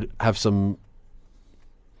you would have some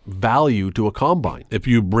value to a Combine. If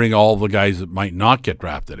you bring all the guys that might not get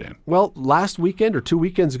drafted in. Well, last weekend or 2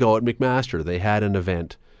 weekends ago at McMaster, they had an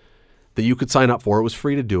event that you could sign up for. It was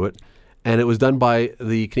free to do it. And it was done by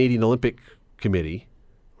the Canadian Olympic Committee,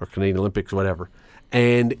 or Canadian Olympics, whatever.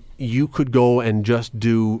 And you could go and just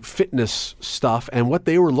do fitness stuff. And what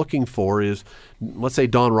they were looking for is, let's say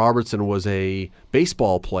Don Robertson was a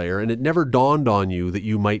baseball player, and it never dawned on you that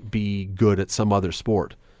you might be good at some other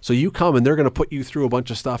sport. So you come, and they're going to put you through a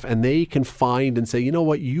bunch of stuff, and they can find and say, you know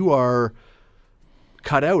what, you are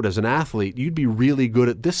cut out as an athlete. You'd be really good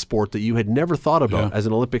at this sport that you had never thought about as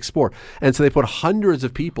an Olympic sport. And so they put hundreds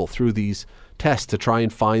of people through these tests to try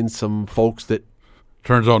and find some folks that...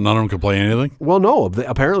 Turns out none of them could play anything? Well, no.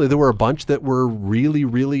 Apparently there were a bunch that were really,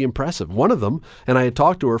 really impressive. One of them, and I had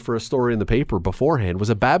talked to her for a story in the paper beforehand, was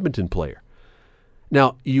a badminton player.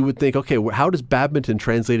 Now, you would think, okay, how does badminton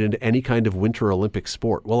translate into any kind of Winter Olympic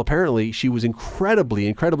sport? Well, apparently she was incredibly,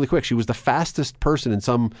 incredibly quick. She was the fastest person in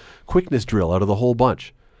some quickness drill out of the whole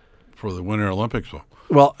bunch. For the Winter Olympics,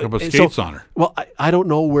 well, how about skates on her? Well, I don't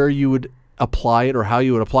know where you would apply it or how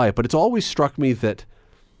you would apply it, but it's always struck me that,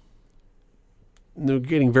 they're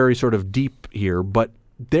getting very sort of deep here, but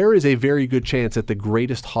there is a very good chance that the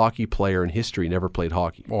greatest hockey player in history never played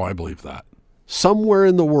hockey. Oh, I believe that. Somewhere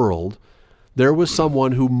in the world, there was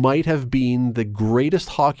someone who might have been the greatest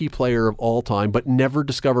hockey player of all time, but never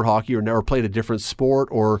discovered hockey or never played a different sport.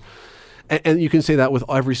 And you can say that with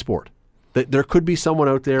every sport. That there could be someone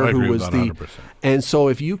out there who was the 100%. And so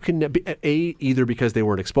if you can, either because they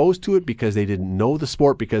weren't exposed to it, because they didn't know the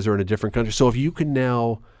sport, because they're in a different country. So if you can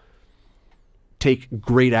now take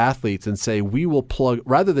great athletes and say, we will plug,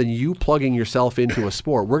 rather than you plugging yourself into a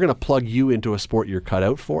sport, we're going to plug you into a sport you're cut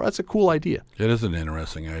out for. That's a cool idea. It is an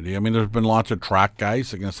interesting idea. I mean, there's been lots of track guys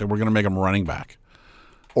that are going to say, we're going to make them running back.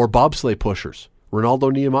 Or bobsleigh pushers.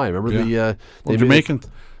 Ronaldo Nehemiah. Remember the Jamaican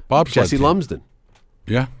bobsled Jesse team. Lumsden.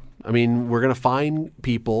 Yeah. I mean, we're going to find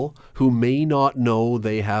people who may not know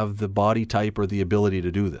they have the body type or the ability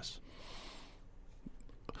to do this.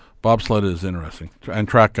 Bobsled is interesting, and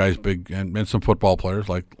track guys big, and some football players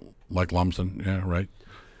like Lumsden, yeah, right.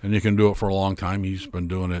 And you can do it for a long time. He's been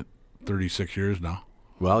doing it 36 years now.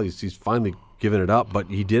 Well, he's finally given it up,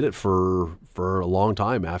 but he did it for a long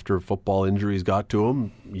time. After football injuries got to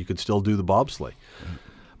him, you could still do the bobsleigh. Yeah.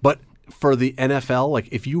 But for the NFL, like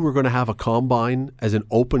if you were going to have a combine as an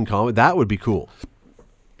open combine, that would be cool.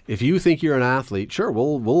 If you think you're an athlete, sure,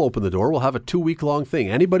 we'll open the door. We'll have a 2-week-long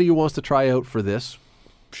thing. Anybody who wants to try out for this,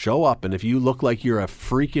 show up, and if you look like you're a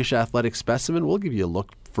freakish athletic specimen, we'll give you a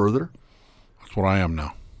look further. That's what I am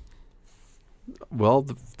now. Well,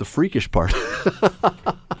 the freakish part.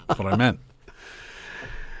 That's what I meant.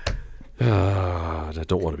 I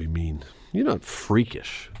don't want to be mean. You're not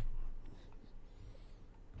freakish.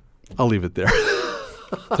 I'll leave it there.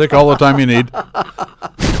 Take all the time you need.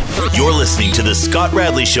 You're listening to the Scott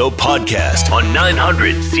Radley Show podcast on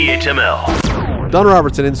 900 CHML. Don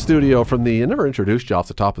Robertson in studio from I never introduced you off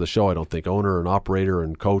the top of the show, I don't think, owner and operator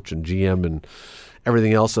and coach and GM and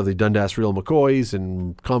everything else of the Dundas Real McCoys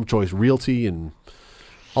and ComChoice Realty and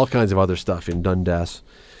all kinds of other stuff in Dundas.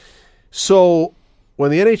 So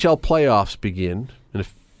when the NHL playoffs begin in a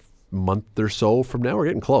month or so from now, we're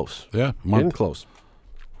getting close. Yeah, getting close.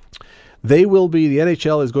 The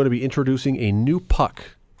NHL is going to be introducing a new puck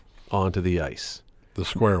onto the ice. The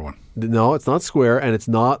square one. No, it's not square, and it's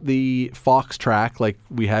not the Fox track like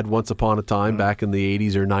we had once upon a time back in the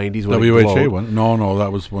 80s or 90s. When WHA one? No,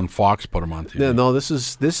 that was when Fox put them on TV. Yeah, no, this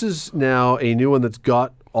is now a new one that's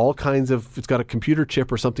got all kinds of, it's got a computer chip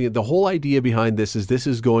or something. The whole idea behind this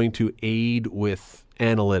is going to aid with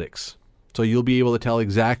analytics. So you'll be able to tell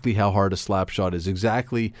exactly how hard a slap shot is,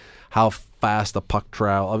 exactly how fast a puck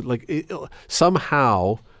travel.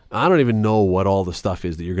 Somehow, I don't even know what all the stuff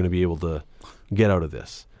is that you're going to be able to get out of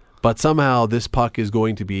this. But somehow this puck is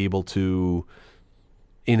going to be able to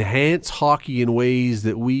enhance hockey in ways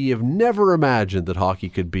that we have never imagined that hockey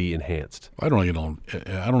could be enhanced. I don't think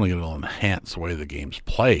it'll enhance the way the game's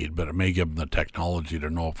played, but it may give them the technology to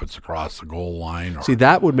know if it's across the goal line. See,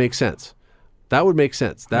 that would make sense. That would make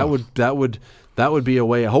sense. That would be a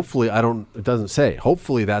way. Hopefully, it doesn't say.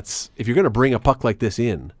 Hopefully, that's, if you're going to bring a puck like this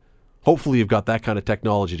in, hopefully you've got that kind of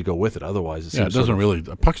technology to go with it. Otherwise, it doesn't really.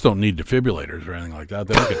 Pucks don't need defibrillators or anything like that.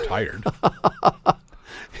 They don't get tired.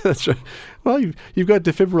 That's right. Well, you've got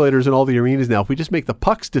defibrillators in all the arenas now. If we just make the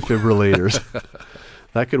pucks defibrillators,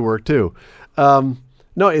 that could work too.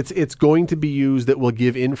 No, it's going to be used that will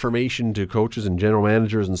give information to coaches and general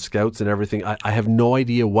managers and scouts and everything. I have no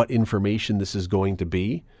idea what information this is going to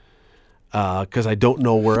be because I don't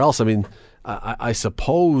know where else. I mean, I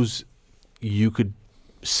suppose you could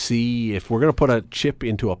see, if we're going to put a chip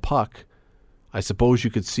into a puck, I suppose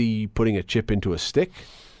you could see putting a chip into a stick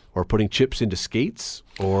or putting chips into skates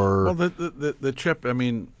or... Well, the chip, I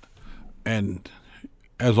mean, and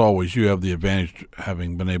as always, you have the advantage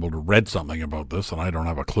having been able to read something about this, and I don't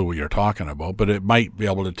have a clue what you're talking about, but it might be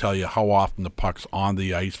able to tell you how often the puck's on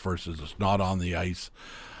the ice versus it's not on the ice,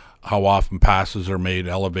 how often passes are made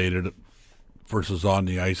elevated versus on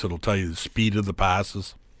the ice. It'll tell you the speed of the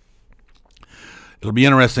passes. It'll be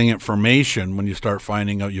interesting information when you start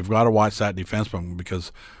finding out. You've got to watch that defenseman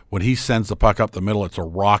because when he sends the puck up the middle, it's a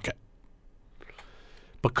rocket.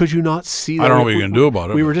 But could you not see that? I don't know what you can do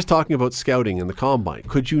about it. We were just talking about scouting in the combine.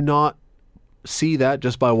 Could you not see that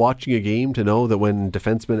just by watching a game to know that when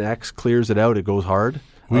defenseman X clears it out, it goes hard?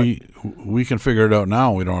 We can figure it out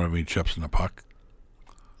now. We don't have any chips in the puck.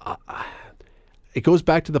 It goes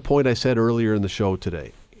back to the point I said earlier in the show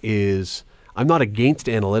today, is I'm not against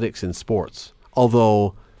analytics in sports.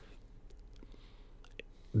 Although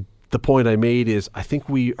the point I made is I think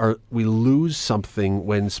we lose something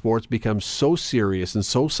when sports becomes so serious and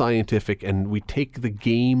so scientific and we take the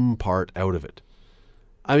game part out of it.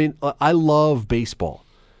 I mean, I love baseball.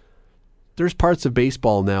 There's parts of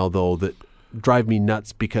baseball now, though, that drive me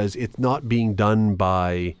nuts because it's not being done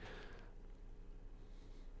by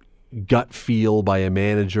gut feel by a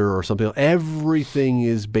manager or something. Everything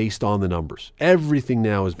is based on the numbers. Everything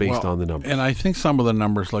now is based on the numbers. And I think some of the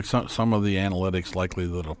numbers, like some of the analytics likely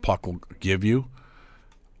that a puck will give you,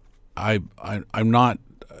 I'm not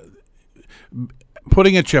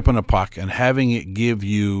putting a chip in a puck and having it give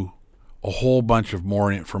you a whole bunch of more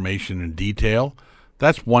information and detail.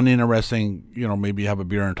 That's one interesting, maybe have a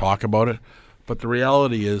beer and talk about it. But the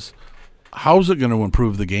reality is, how's it going to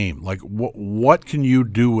improve the game? Like, what can you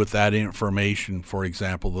do with that information, for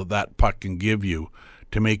example, that puck can give you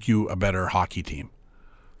to make you a better hockey team?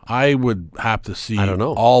 I would have to see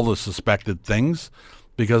all the suspected things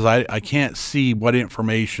because I can't see what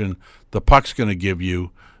information the puck's going to give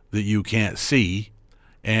you that you can't see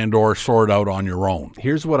and or sort out on your own.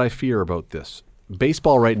 Here's what I fear about this.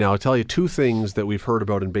 Baseball right now, I'll tell you two things that we've heard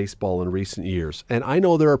about in baseball in recent years. And I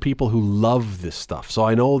know there are people who love this stuff. So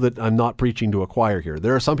I know that I'm not preaching to a choir here.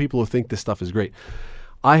 There are some people who think this stuff is great.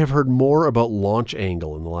 I have heard more about launch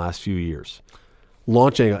angle in the last few years.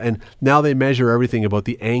 Launch angle. And now they measure everything about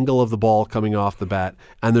the angle of the ball coming off the bat.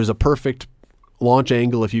 And there's a perfect launch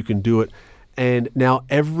angle if you can do it. And now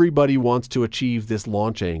everybody wants to achieve this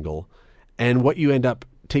launch angle. And what you end up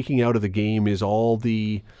taking out of the game is all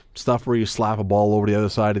the stuff where you slap a ball over the other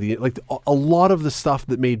side of a lot of the stuff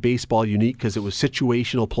that made baseball unique because it was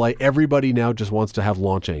situational play. Everybody now just wants to have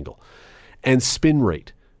launch angle and spin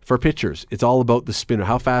rate for pitchers. It's all about the spin.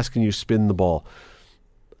 How fast can you spin the ball?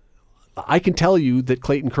 I can tell you that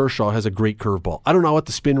Clayton Kershaw has a great curveball. I don't know what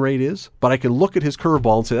the spin rate is, but I can look at his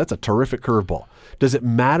curveball and say that's a terrific curveball. Does it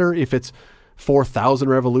matter if it's 4,000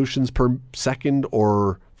 revolutions per second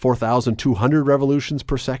or 4,200 revolutions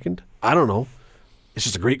per second? I don't know. It's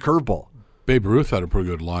just a great curveball. Babe Ruth had a pretty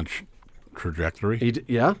good launch trajectory.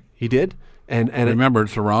 He did. And remember,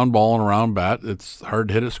 it's a round ball and a round bat. It's hard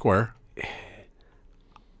to hit it square.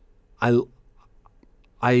 I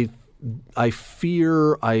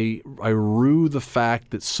fear, I rue the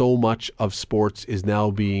fact that so much of sports is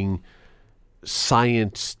now being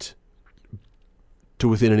scienced to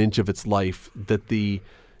within an inch of its life, that the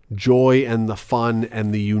joy and the fun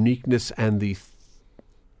and the uniqueness and the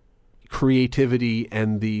creativity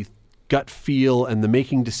and the gut feel and the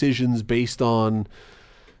making decisions based on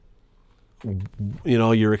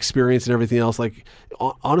your experience and everything else, like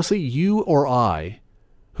honestly, you or I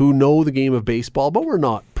who know the game of baseball, but we're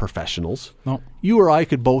not professionals. No. You or I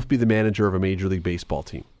could both be the manager of a Major League Baseball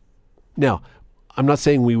team. Now, I'm not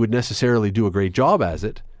saying we would necessarily do a great job at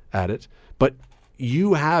it, but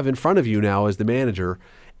you have in front of you now as the manager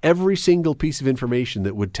every single piece of information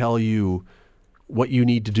that would tell you what you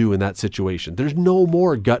need to do in that situation. There's no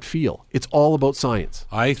more gut feel. It's all about science.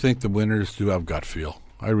 I think the winners do have gut feel.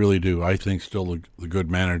 I really do. I think still the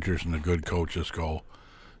good managers and the good coaches go,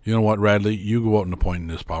 you know what, Radley, you go out and appoint in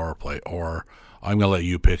this power play, or I'm going to let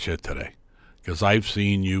you pitch hit today. Because I've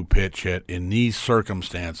seen you pitch hit in these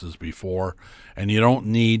circumstances before, and you don't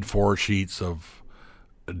need 4 sheets of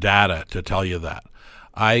data to tell you that.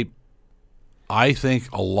 I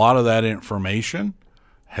think a lot of that information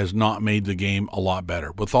has not made the game a lot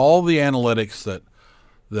better. With all the analytics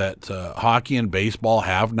that hockey and baseball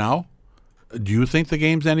have now, do you think the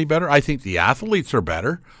game's any better? I think the athletes are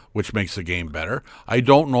better, which makes the game better. I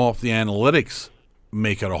don't know if the analytics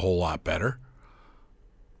make it a whole lot better.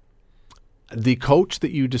 The coach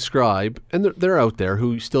that you describe, and they're out there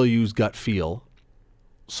who still use gut feel.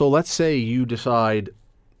 So let's say you decide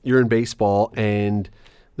you're in baseball and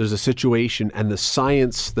there's a situation and the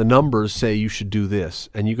science, the numbers say you should do this.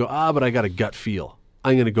 And you go, but I got a gut feel.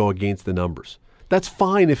 I'm going to go against the numbers. That's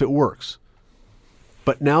fine if it works.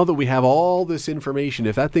 But now that we have all this information,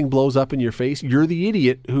 if that thing blows up in your face, you're the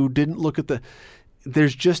idiot who didn't look at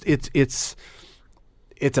there's just, it's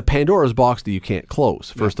a Pandora's box that you can't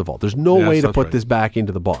close, first of all. There's no way to put this back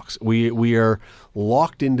into the box. We are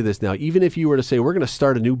locked into this now. Even if you were to say, we're going to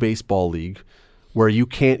start a new baseball league where you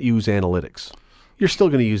can't use analytics, you're still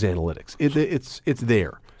going to use analytics. It's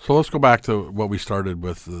there. So let's go back to what we started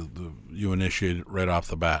with, you initiated right off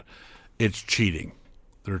the bat. It's cheating.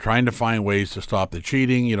 They're trying to find ways to stop the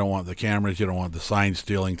cheating. You don't want the cameras. You don't want the sign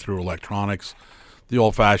stealing through electronics. The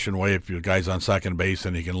old-fashioned way, if your guy's on second base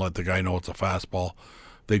and he can let the guy know it's a fastball,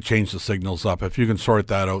 they change the signals up. If you can sort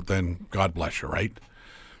that out, then God bless you, right?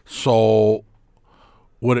 So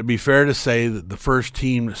would it be fair to say that the first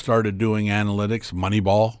team that started doing analytics,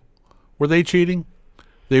 Moneyball, were they cheating?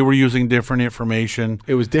 They were using different information.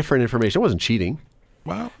 It was different information. It wasn't cheating.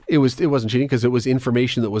 Well, it wasn't cheating because it was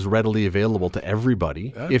information that was readily available to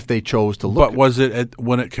everybody if they chose to look. But was it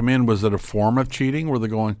when it came in? Was it a form of cheating? Were they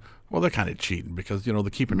going, well, they're kind of cheating because they're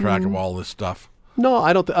keeping track of all this stuff? No,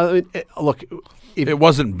 I don't. Look, it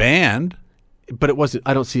wasn't banned, but it wasn't.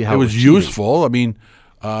 I don't see how it was useful. I mean,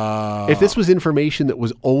 if this was information that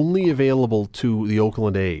was only available to the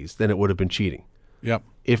Oakland A's, then it would have been cheating. Yep.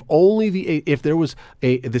 If there was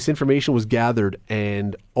this information was gathered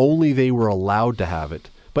and only they were allowed to have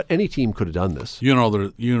it, but any team could have done this.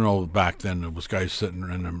 Back then there was guys sitting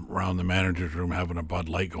around the manager's room having a Bud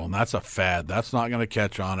Light going, that's a fad. That's not going to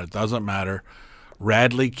catch on. It doesn't matter.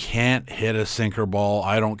 Radley can't hit a sinker ball.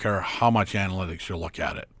 I don't care how much analytics you look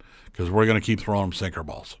at it because we're going to keep throwing him sinker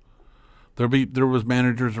balls. There was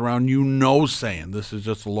managers around, saying this is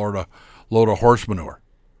just a load of horse manure.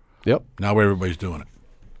 Yep. Now everybody's doing it.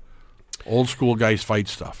 Old school guys fight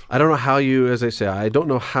stuff. I don't know how you,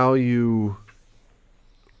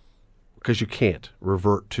 because you can't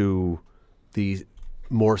revert to the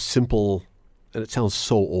more simple, and it sounds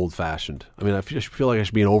so old fashioned. I mean, I just feel like I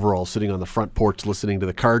should be in overalls sitting on the front porch listening to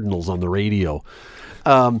the Cardinals on the radio.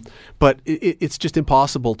 But it's just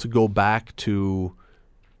impossible to go back to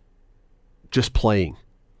just playing.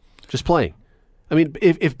 I mean,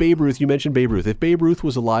 if Babe Ruth, you mentioned Babe Ruth. If Babe Ruth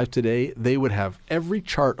was alive today, they would have every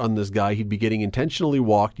chart on this guy. He'd be getting intentionally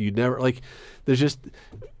walked. You'd never, there's just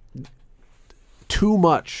too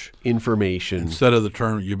much information. Instead of the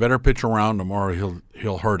term, you better pitch around him or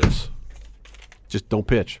he'll hurt us. Just don't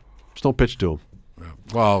pitch. Just don't pitch to him. Yeah.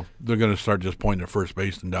 Well, they're going to start just pointing at first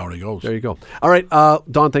base and down he goes. There you go. All right,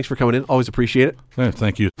 Don, thanks for coming in. Always appreciate it. Yeah,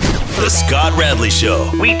 thank you. The Scott Radley Show.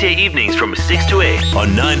 Weekday evenings from 6 to 8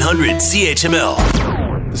 on 900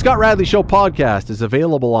 CHML. The Scott Radley Show podcast is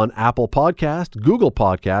available on Apple Podcast, Google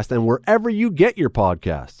Podcast, and wherever you get your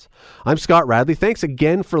podcasts. I'm Scott Radley. Thanks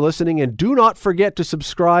again for listening, and do not forget to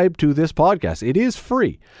subscribe to this podcast. It is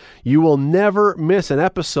free. You will never miss an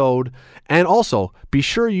episode, and also be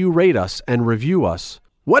sure you rate us and review us.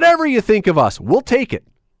 Whatever you think of us, we'll take it.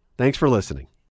 Thanks for listening.